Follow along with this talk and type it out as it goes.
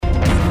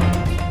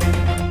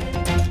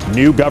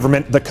New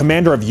government. The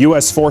commander of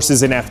U.S.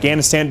 forces in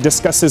Afghanistan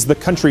discusses the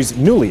country's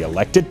newly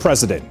elected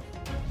president.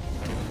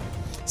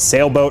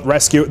 Sailboat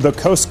rescue. The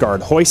Coast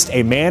Guard hoist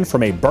a man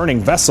from a burning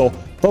vessel.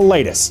 The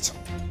latest.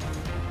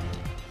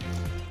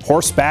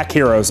 Horseback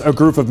heroes. A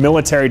group of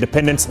military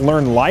dependents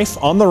learn life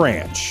on the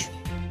ranch.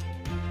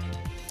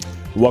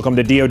 Welcome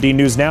to DoD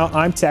News Now.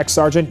 I'm Tech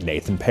Sergeant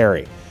Nathan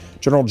Perry.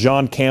 General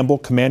John Campbell,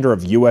 commander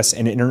of U.S.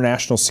 and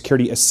international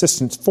security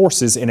assistance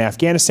forces in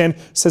Afghanistan,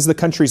 says the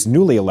country's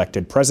newly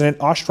elected president,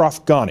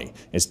 Ashraf Ghani,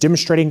 is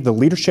demonstrating the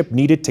leadership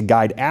needed to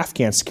guide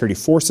Afghan security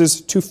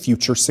forces to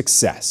future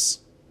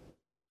success.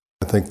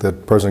 I think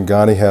that President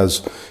Ghani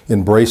has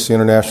embraced the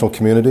international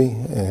community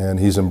and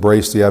he's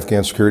embraced the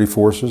Afghan security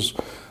forces.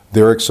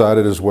 They're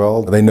excited as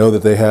well. They know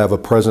that they have a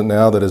president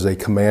now that is a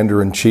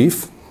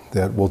commander-in-chief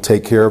that will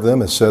take care of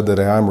them, has said that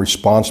I'm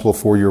responsible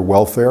for your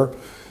welfare.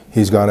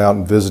 He's gone out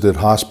and visited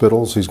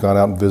hospitals. He's gone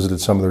out and visited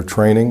some of their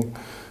training.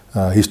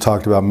 He's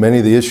talked about many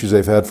of the issues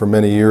they've had for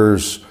many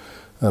years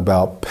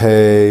about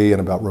pay and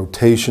about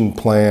rotation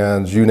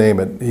plans, you name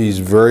it. He's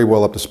very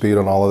well up to speed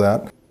on all of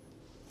that.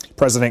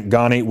 President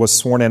Ghani was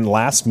sworn in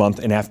last month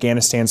in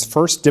Afghanistan's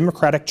first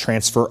democratic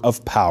transfer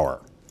of power.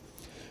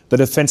 The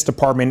Defense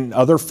Department and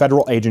other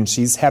federal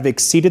agencies have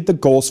exceeded the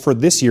goals for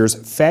this year's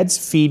Feds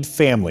Feed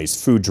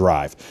Families food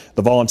drive.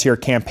 The volunteer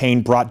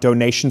campaign brought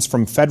donations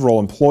from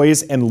federal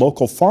employees and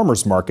local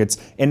farmers markets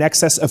in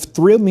excess of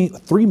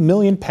 3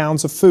 million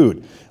pounds of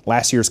food.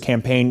 Last year's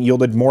campaign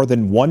yielded more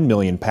than 1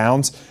 million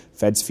pounds.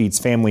 Feds Feeds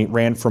Family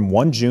ran from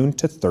 1 June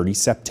to 30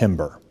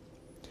 September.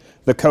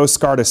 The Coast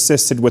Guard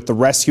assisted with the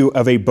rescue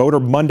of a boater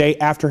Monday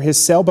after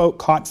his sailboat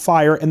caught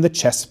fire in the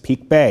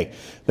Chesapeake Bay.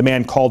 The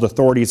man called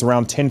authorities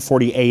around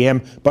 10:40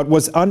 a.m. but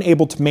was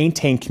unable to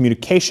maintain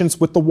communications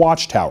with the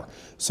watchtower,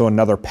 so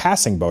another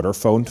passing boater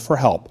phoned for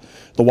help.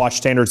 The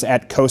watchstanders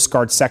at Coast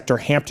Guard Sector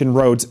Hampton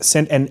Roads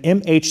sent an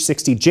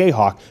MH-60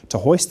 Jayhawk to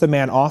hoist the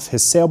man off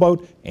his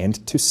sailboat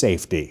and to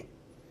safety.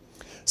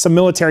 Some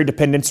military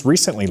dependents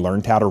recently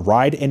learned how to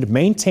ride and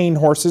maintain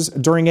horses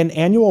during an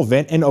annual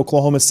event in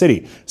Oklahoma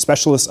City.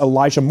 Specialist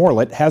Elijah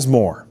Morlett has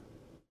more.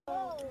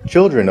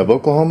 Children of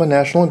Oklahoma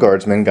National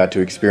Guardsmen got to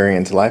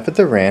experience life at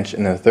the ranch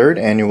in the 3rd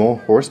annual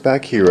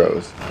Horseback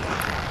Heroes.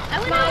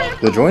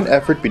 The joint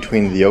effort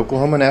between the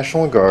Oklahoma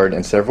National Guard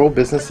and several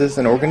businesses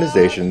and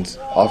organizations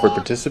offered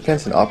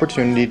participants an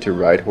opportunity to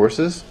ride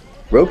horses,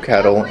 rope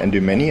cattle, and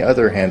do many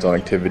other hands-on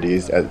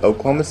activities at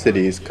Oklahoma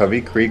City's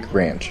Covey Creek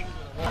Ranch.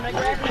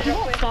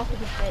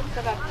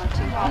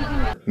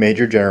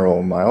 Major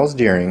General Miles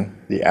Deering,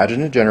 the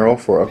Adjutant General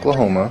for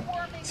Oklahoma,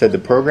 said the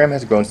program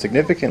has grown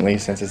significantly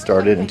since it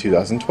started in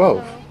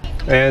 2012.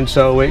 And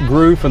so it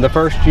grew from the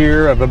first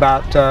year of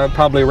about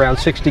probably around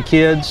 60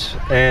 kids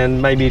and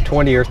maybe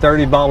 20 or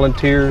 30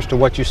 volunteers to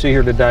what you see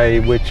here today,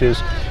 which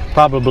is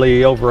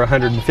probably over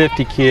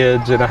 150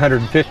 kids and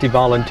 150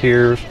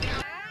 volunteers.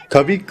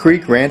 Covey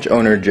Creek Ranch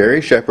owner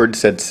Jerry Shepard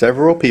said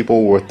several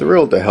people were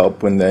thrilled to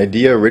help when the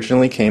idea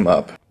originally came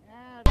up.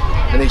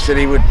 And he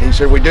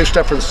said we do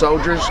stuff for the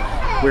soldiers,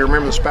 we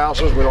remember the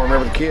spouses, we don't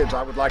remember the kids.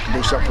 I would like to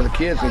do something for the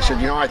kids. And he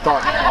said, you know, I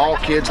thought all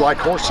kids like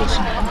horses.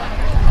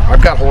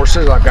 I've got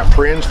horses, I've got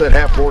friends that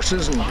have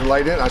horses and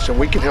related. I said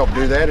we can help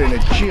do that, and it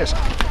just,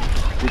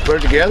 we put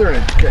it together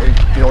and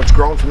it's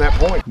grown from that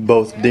point.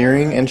 Both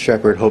Deering and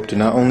Shepard hope to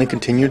not only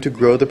continue to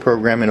grow the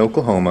program in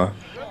Oklahoma,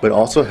 but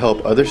also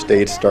help other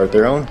states start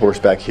their own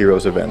Horseback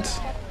Heroes events.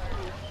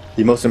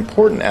 The most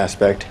important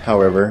aspect,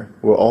 however,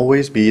 will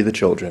always be the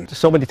children.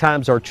 So many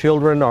times our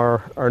children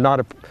are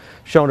not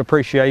shown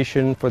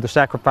appreciation for the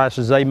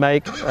sacrifices they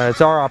make.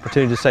 It's our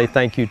opportunity to say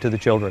thank you to the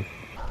children.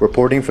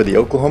 Reporting for the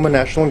Oklahoma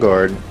National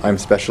Guard, I'm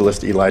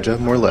Specialist Elijah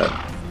Morlett.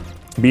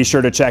 Be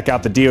sure to check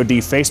out the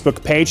DoD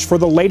Facebook page for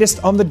the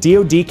latest on the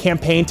DoD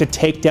campaign to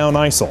take down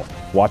ISIL.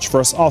 Watch for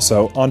us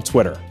also on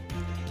Twitter.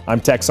 I'm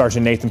Tech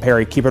Sergeant Nathan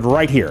Perry. Keep it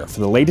right here for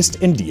the latest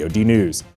in DoD News.